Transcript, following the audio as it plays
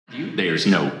There's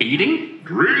no eating,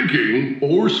 drinking,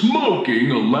 or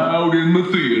smoking allowed in the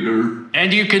theater.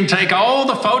 And you can take all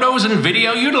the photos and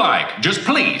video you'd like. Just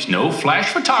please, no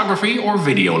flash photography or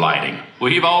video lighting.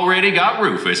 We've already got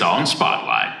Rufus on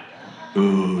spotlight.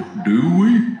 Do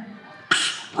we?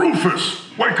 Psst, Rufus,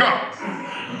 wake up!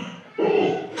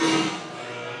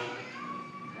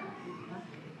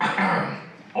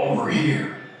 Over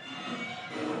here.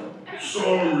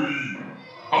 Sorry.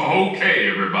 Okay,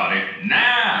 everybody.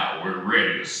 Now we're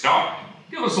ready to start.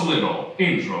 Give us a little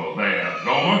intro there,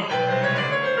 Gomer.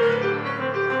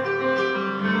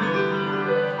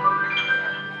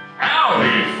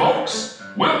 Howdy, folks.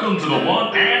 Welcome to the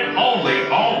one and only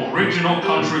all-original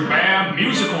Country Bear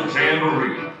Musical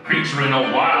Jamboree, featuring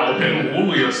a wild and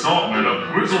woolly assortment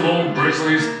of grizzled old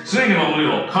grizzlies singing a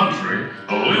little country,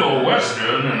 a little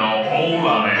western, and a whole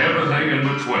lot of everything in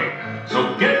between.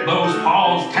 So get those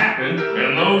paws tapping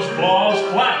and those claws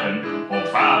clapping for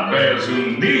five bears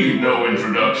who need no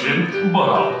introduction, but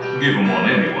I'll give them one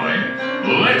anyway.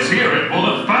 Let's hear it for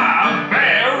the Five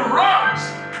Bear Rocks!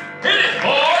 Hit it,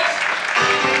 boys!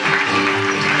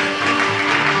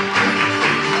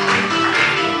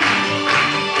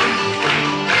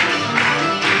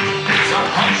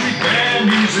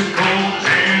 Musical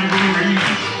jamboree,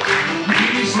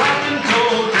 we slapping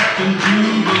toe tapping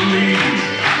jubilee.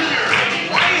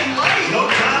 Playing late, no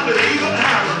time to even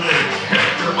hibernate.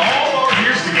 After all our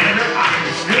years together, I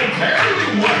can still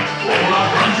barely wait for our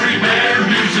Country Bear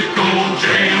Musical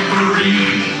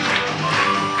Jamboree.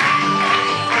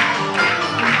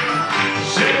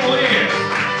 Settle in,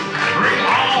 bring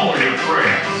all your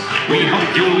friends. We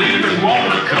hope you'll even want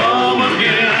to come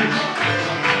again.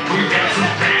 We got some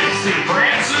fancy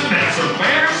prancing and some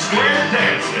fair square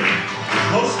dancing.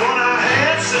 Most fun I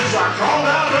had since I crawled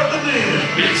out of the den.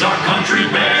 It's our Country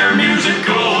Bear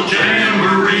Musical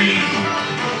Jamboree.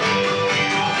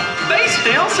 They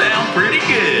still sound pretty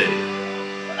good.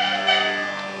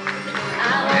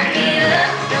 I won't give up,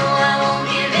 no, I won't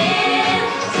give in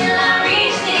till I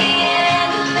reach the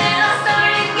end, and then I'll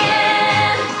start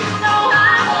again. No,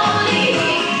 I won't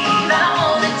leave. I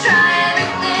wanna try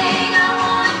everything. I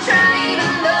wanna try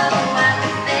even though I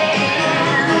can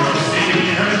fail.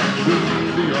 See her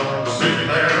sitting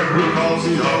there across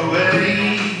the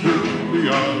way.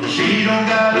 She don't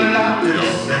got a lot to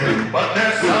say, but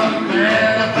there's something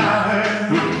about her.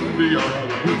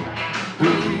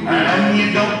 And you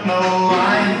don't know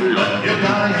why, but you're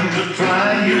dying to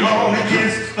try. You wanna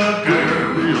kiss the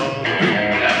girl.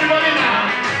 Everybody now.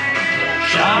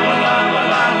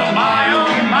 Sha-la-la-la-la-la, my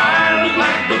oh my, look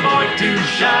like the boy too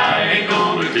shy, ain't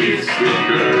gonna kiss the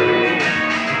girl.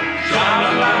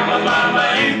 Sha-la-la-la-la-la,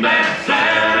 ain't that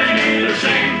sad, ain't it a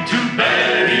shame, too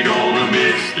bad, he gonna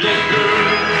miss the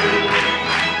girl.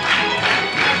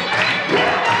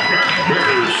 That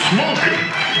bear's smoking.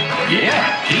 Yeah,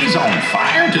 he's on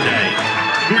fire today.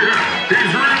 Yeah,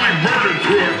 he's really burning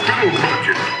through our fiddle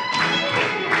budget.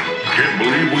 Can't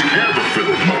believe we have a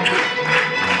fiddle budget.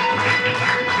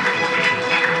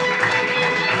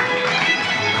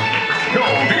 No,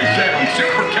 he sounds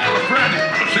super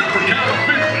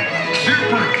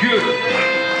good.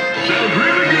 Sounds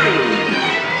really good.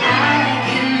 I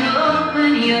can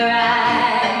open your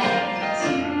eyes,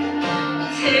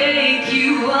 take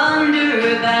you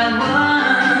under by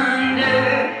wonder,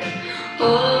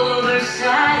 over,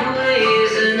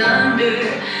 sideways, and under,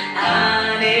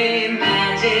 on a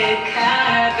magic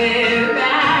carpet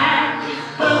ride,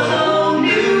 a whole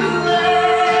new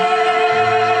world,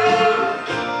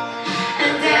 a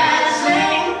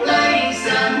dazzling place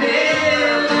I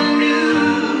never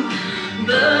knew.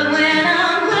 But when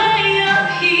I'm way up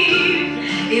here,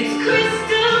 it's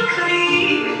crystal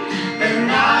clear, and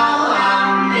now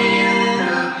I'm in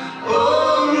a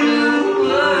whole new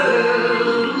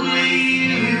world with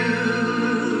you.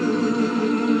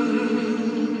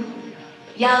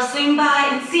 Y'all swing by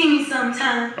and see me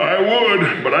sometime. I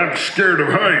would, but I'm scared of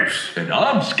heights. And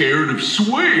I'm scared of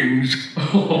swings.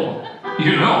 Oh,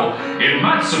 you know, it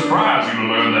might surprise you to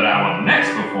learn that our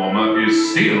next performer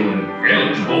is still an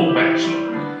eligible bachelor.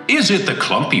 Is it the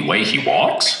clumpy way he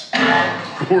walks?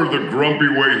 Or the grumpy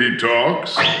way he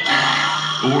talks.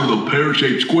 Or the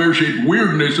pear-shaped, square-shaped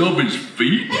weirdness of his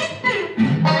feet.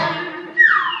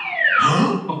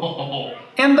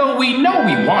 And though we know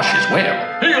he washes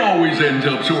well, He always ends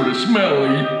up sort of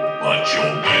smelly. But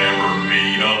you'll never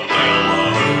meet a fella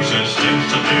who's as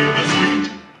sensitive as sweet.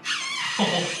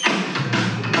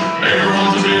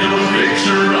 Everyone's a bit of a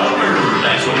picture of her,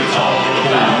 that's what it's all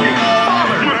about.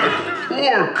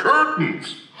 Poor curtains.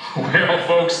 Well,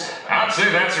 folks, I'd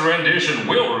say that's a rendition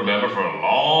we'll remember for a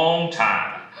long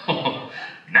time.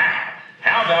 Now,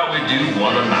 How about we do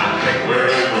one of my favorites?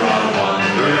 Wherever I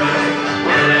wander,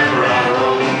 wherever I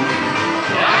roam,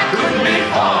 I couldn't be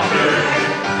fonder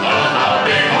of our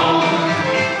big home.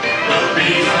 The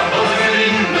bees are buzzing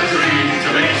in the tree to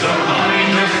make some honey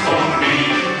just for me.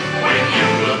 When you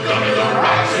look under the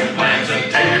rocks and plants and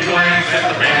take a glance at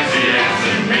the fancy ants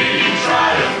and maybe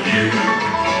try a few,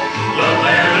 the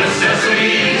bare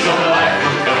necessities of life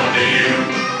will come to you.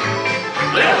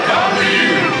 They'll come to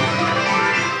you.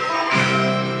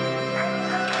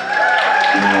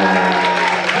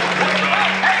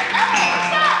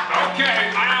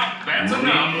 Okay, well, that's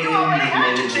enough. You already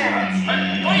had your chance.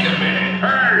 Wait a minute.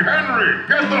 Hey, Henry,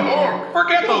 get the hook.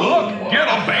 Forget the hook. Get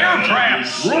a bear trap.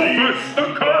 Rufus,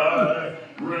 the curtain.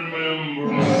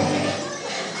 Remember.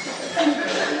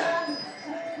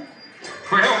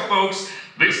 Well, folks,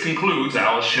 this concludes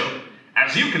our show.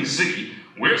 As you can see,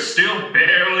 we're still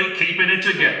barely keeping it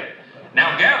together.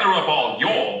 Now gather up all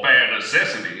your bare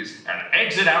necessities and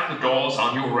exit out the doors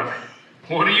on your right.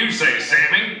 What do you say,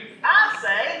 Sammy? I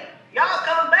say